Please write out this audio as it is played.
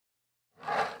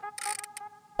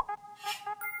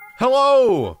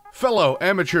Hello, fellow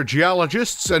amateur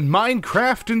geologists and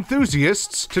Minecraft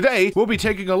enthusiasts. Today, we'll be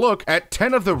taking a look at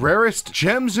 10 of the rarest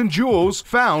gems and jewels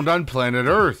found on planet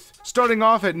Earth. Starting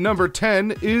off at number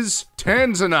 10 is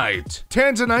Tanzanite.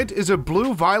 Tanzanite is a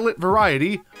blue-violet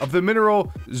variety of the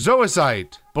mineral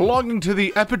zoisite, belonging to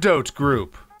the epidote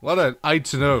group. A lot of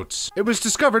ites and oats. It was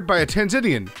discovered by a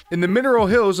Tanzanian in the mineral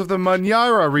hills of the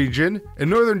Manyara region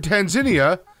in northern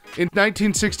Tanzania in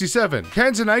 1967.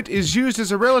 Tanzanite is used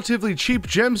as a relatively cheap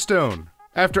gemstone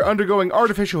after undergoing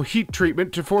artificial heat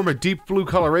treatment to form a deep blue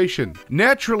coloration.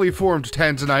 Naturally formed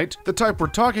Tanzanite, the type we're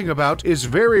talking about, is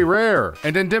very rare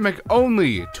and endemic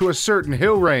only to a certain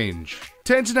hill range.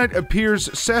 Tanzanite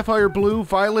appears sapphire blue,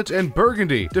 violet, and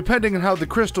burgundy, depending on how the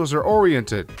crystals are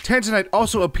oriented. Tanzanite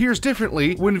also appears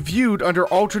differently when viewed under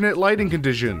alternate lighting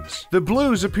conditions. The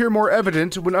blues appear more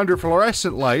evident when under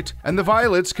fluorescent light, and the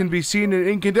violets can be seen in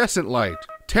incandescent light.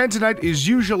 Tanzanite is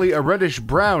usually a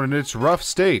reddish-brown in its rough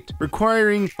state,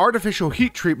 requiring artificial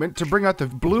heat treatment to bring out the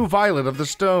blue-violet of the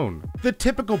stone. The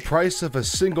typical price of a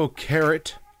single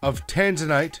carat of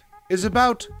Tanzanite is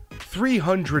about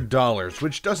 $300,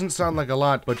 which doesn't sound like a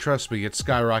lot, but trust me, it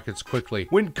skyrockets quickly.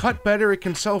 When cut better, it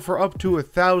can sell for up to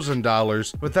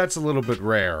 $1,000, but that's a little bit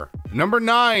rare. Number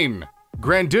 9,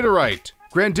 Grandiderite.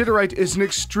 Grandiderite is an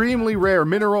extremely rare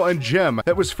mineral and gem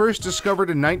that was first discovered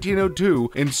in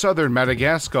 1902 in southern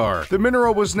Madagascar. The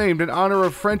mineral was named in honor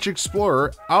of French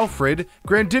explorer Alfred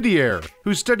Grandidier,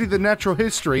 who studied the natural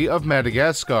history of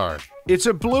Madagascar. It's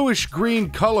a bluish-green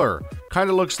color,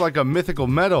 kinda looks like a mythical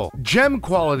metal.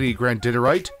 Gem-quality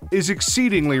Grandiderite is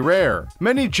exceedingly rare.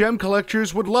 Many gem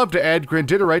collectors would love to add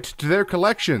Grandiderite to their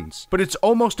collections, but it's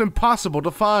almost impossible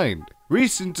to find.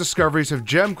 Recent discoveries of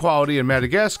gem quality in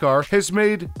Madagascar has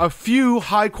made a few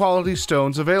high-quality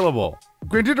stones available.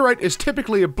 Grandiderite is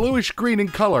typically a bluish-green in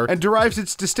color and derives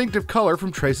its distinctive color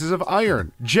from traces of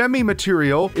iron. Gemmy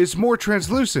material is more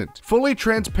translucent. Fully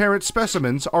transparent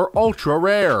specimens are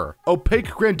ultra-rare. Opaque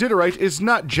Grandiderite is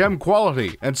not gem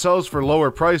quality and sells for lower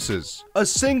prices. A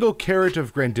single carat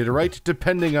of Grandiderite,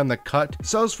 depending on the cut,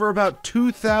 sells for about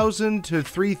 $2,000 to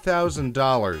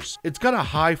 $3,000. It's got a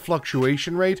high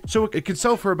fluctuation rate, so it can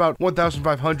sell for about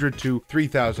 $1,500 to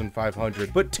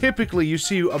 $3,500, but typically you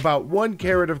see about 1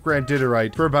 carat of Grandiderite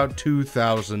for about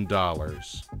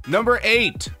 $2,000. Number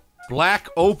 8, black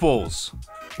opals.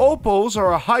 Opals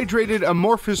are a hydrated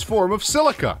amorphous form of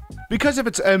silica. Because of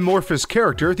its amorphous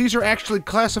character, these are actually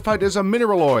classified as a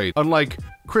mineraloid, unlike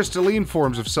crystalline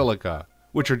forms of silica,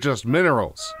 which are just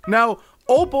minerals. Now,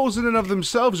 opals in and of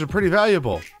themselves are pretty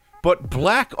valuable, but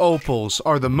black opals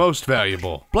are the most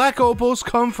valuable. Black opals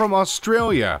come from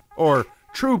Australia, or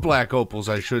true black opals,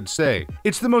 I should say.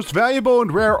 It's the most valuable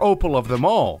and rare opal of them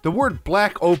all. The word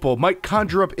black opal might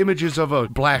conjure up images of a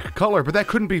black color, but that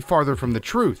couldn't be farther from the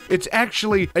truth. It's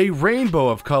actually a rainbow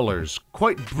of colors,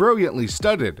 quite brilliantly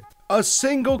studded. A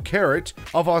single carat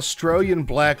of Australian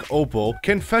black opal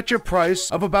can fetch a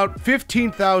price of about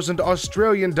 15,000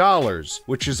 Australian dollars,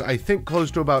 which is, I think,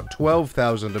 close to about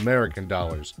 12,000 American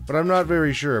dollars. But I'm not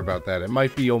very sure about that. It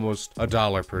might be almost a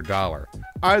dollar per dollar.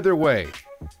 Either way,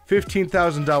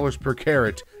 $15,000 per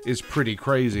carat is pretty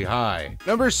crazy high.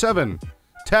 Number 7,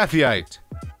 Taaffeite.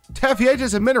 Taaffeite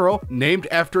is a mineral named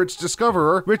after its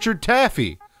discoverer, Richard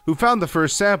Taaffeite, who found the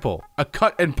first sample, a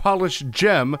cut and polished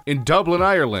gem in Dublin,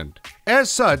 Ireland. As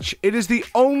such, it is the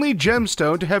only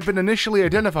gemstone to have been initially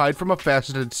identified from a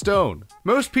faceted stone.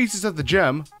 Most pieces of the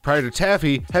gem, prior to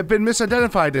Taaffeite, have been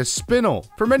misidentified as spinel.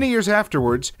 For many years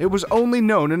afterwards, it was only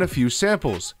known in a few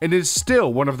samples, and is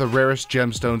still one of the rarest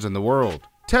gemstones in the world.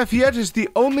 Taaffeite is the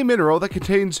only mineral that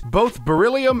contains both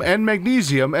beryllium and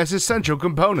magnesium as essential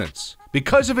components.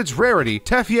 Because of its rarity,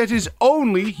 Taaffeite is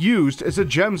only used as a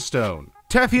gemstone.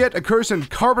 Taaffeite occurs in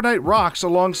carbonate rocks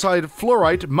alongside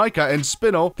fluorite, mica, and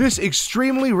spinel. This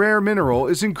extremely rare mineral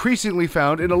is increasingly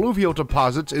found in alluvial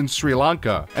deposits in Sri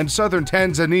Lanka and southern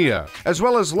Tanzania, as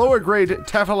well as lower-grade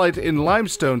taaffeite in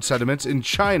limestone sediments in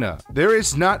China. There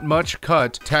is not much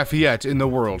cut Taaffeite in the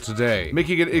world today,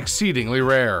 making it exceedingly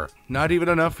rare. Not even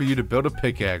enough for you to build a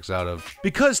pickaxe out of.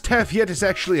 Because Taaffeite is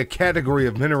actually a category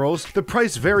of minerals, the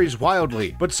price varies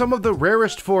wildly, but some of the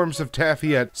rarest forms of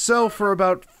Taaffeite sell for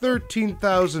about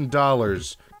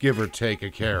 $13,000, give or take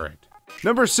a carat.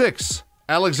 Number 6,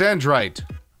 Alexandrite.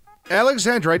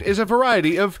 Alexandrite is a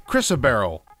variety of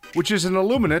chrysoberyl, which is an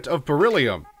aluminate of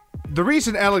beryllium. The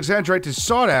reason Alexandrite is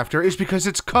sought after is because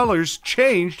its colors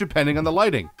change depending on the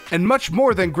lighting, and much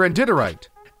more than Grandiderite.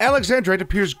 Alexandrite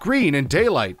appears green in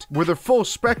daylight, where the full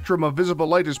spectrum of visible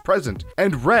light is present,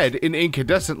 and red in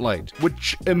incandescent light,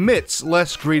 which emits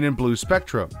less green and blue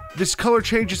spectrum. This color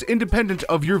change is independent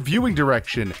of your viewing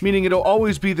direction, meaning it'll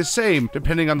always be the same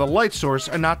depending on the light source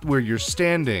and not where you're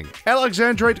standing.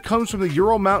 Alexandrite comes from the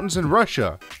Ural Mountains in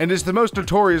Russia, and is the most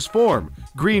notorious form,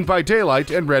 green by daylight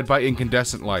and red by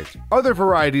incandescent light. Other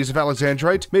varieties of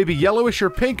Alexandrite may be yellowish or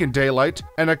pink in daylight,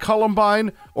 and a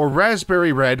columbine or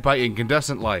raspberry red by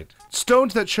incandescent light.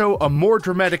 Stones that show a more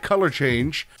dramatic color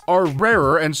change are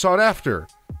rarer and sought after.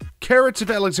 Carats of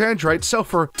Alexandrite sell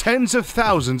for tens of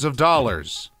thousands of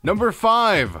dollars. Number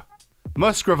 5.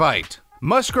 Musgravite.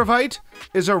 Musgravite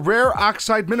is a rare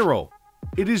oxide mineral.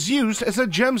 It is used as a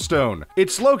gemstone.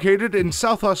 It's located in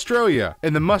South Australia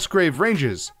in the Musgrave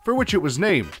Ranges, for which it was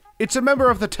named. It's a member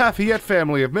of the Taaffeite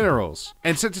family of minerals,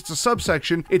 and since it's a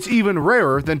subsection, it's even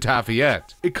rarer than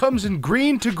Taaffeite. It comes in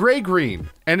green to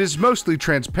gray-green, and is mostly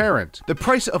transparent. The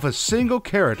price of a single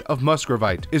carat of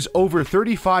musgravite is over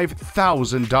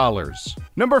 $35,000.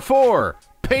 Number 4.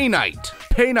 Painite.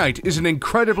 Painite is an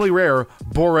incredibly rare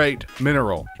borate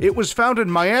mineral. It was found in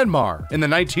Myanmar in the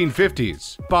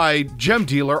 1950s by gem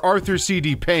dealer Arthur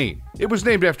C.D. Payne. It was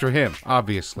named after him,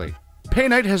 obviously.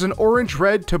 Painite has an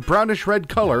orange-red to brownish-red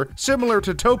color similar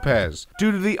to topaz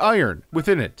due to the iron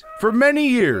within it. For many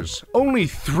years, only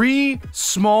 3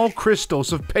 small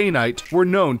crystals of painite were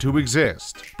known to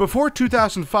exist. Before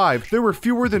 2005, there were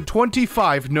fewer than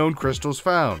 25 known crystals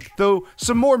found, though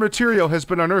some more material has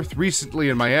been unearthed recently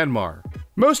in Myanmar.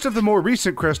 Most of the more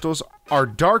recent crystals are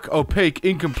dark, opaque,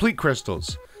 incomplete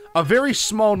crystals. A very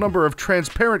small number of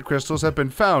transparent crystals have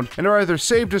been found and are either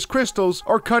saved as crystals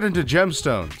or cut into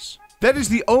gemstones. That is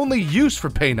the only use for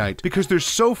painite because there's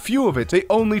so few of it, they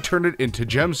only turn it into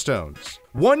gemstones.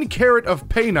 1 carat of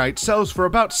painite sells for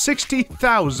about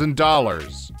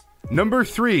 $60,000. Number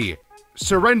 3.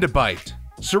 Serendibite.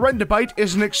 Serendibite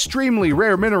is an extremely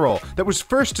rare mineral that was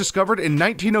first discovered in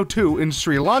 1902 in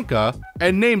Sri Lanka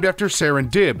and named after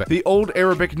Serendib, the old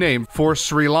Arabic name for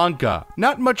Sri Lanka.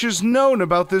 Not much is known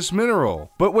about this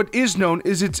mineral, but what is known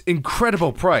is its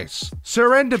incredible price.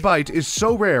 Serendibite is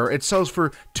so rare it sells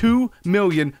for $2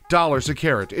 million a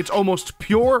carat. It's almost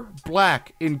pure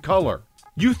black in color.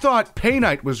 You thought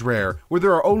painite was rare, where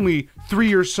there are only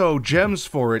 3 or so gems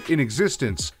for it in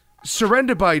existence.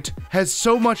 Serendibite has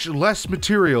so much less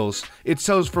materials, it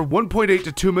sells for $1.8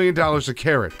 to $2 million a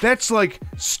carat. That's like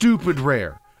stupid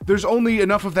rare. There's only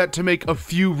enough of that to make a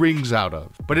few rings out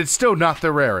of, but it's still not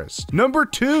the rarest. Number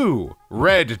 2,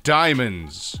 red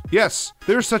diamonds. Yes,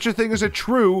 there's such a thing as a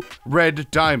true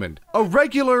red diamond. A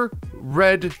regular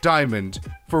red diamond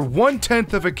for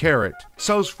 1/10 of a carat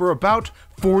sells for about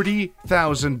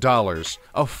 $40,000.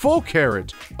 A full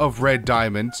carat of red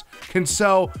diamonds can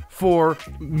sell for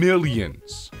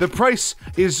millions. The price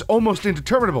is almost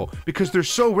indeterminable because they're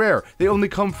so rare, they only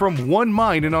come from one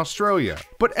mine in Australia.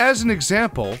 But as an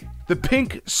example, the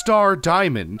pink star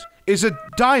diamond is a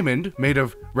diamond made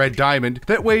of red diamond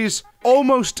that weighs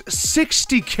almost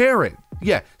 60 carat.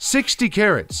 Yeah, 60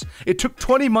 carats. It took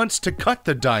 20 months to cut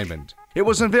the diamond. It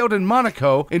was unveiled in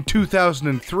Monaco in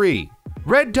 2003.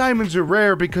 Red diamonds are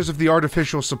rare because of the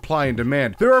artificial supply and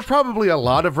demand. There are probably a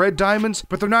lot of red diamonds,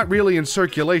 but they're not really in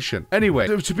circulation. Anyway,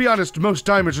 to be honest, most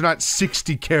diamonds are not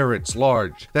 60 carats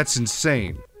large. That's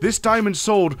insane. This diamond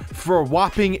sold for a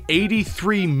whopping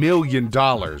 $83 million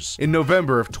in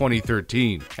November of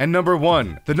 2013. And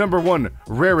the number one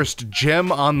rarest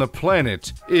gem on the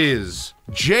planet is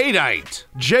Jadeite.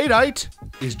 Jadeite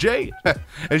is jade,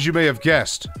 as you may have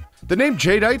guessed. The name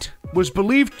Jadeite was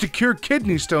believed to cure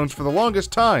kidney stones for the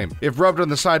longest time if rubbed on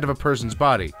the side of a person's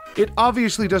body. It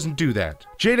obviously doesn't do that.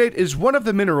 Jadeite is one of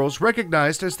the minerals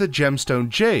recognized as the gemstone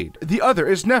jade. The other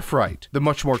is nephrite, the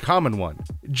much more common one.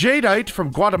 Jadeite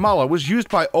from Guatemala was used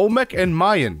by Olmec and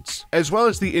Mayans, as well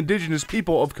as the indigenous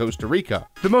people of Costa Rica.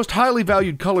 The most highly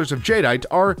valued colors of jadeite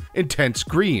are intense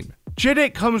green.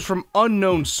 Jadeite comes from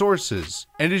unknown sources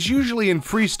and is usually in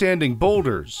freestanding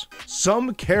boulders.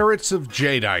 Some carats of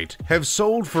jadeite have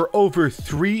sold for over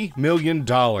 $3 million,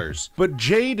 but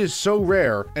jade is so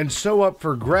rare and so up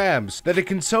for grabs that it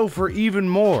can sell for even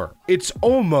more. It's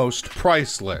almost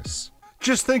priceless.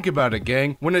 Just think about it,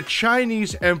 gang. When a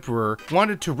Chinese emperor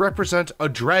wanted to represent a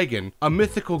dragon, a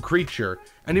mythical creature,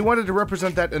 and he wanted to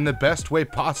represent that in the best way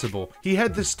possible, he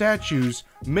had the statues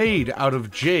made out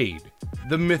of jade,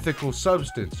 the mythical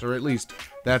substance, or at least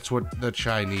that's what the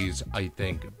Chinese, I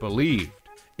think, believed.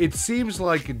 It seems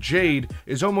like jade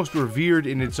is almost revered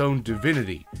in its own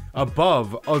divinity,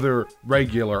 above other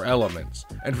regular elements,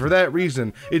 and for that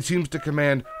reason, it seems to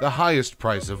command the highest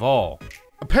price of all.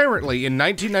 Apparently, in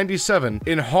 1997,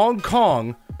 in Hong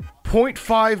Kong,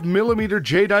 0.5 millimeter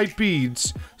jadeite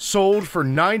beads sold for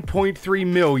 $9.3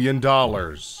 million.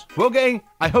 Well, gang,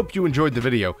 I hope you enjoyed the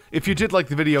video. If you did like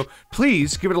the video,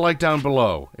 please give it a like down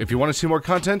below. If you want to see more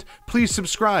content, please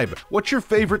subscribe. What's your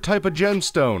favorite type of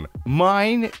gemstone?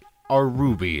 Mine are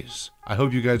rubies. I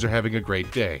hope you guys are having a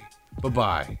great day.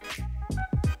 Bye-bye.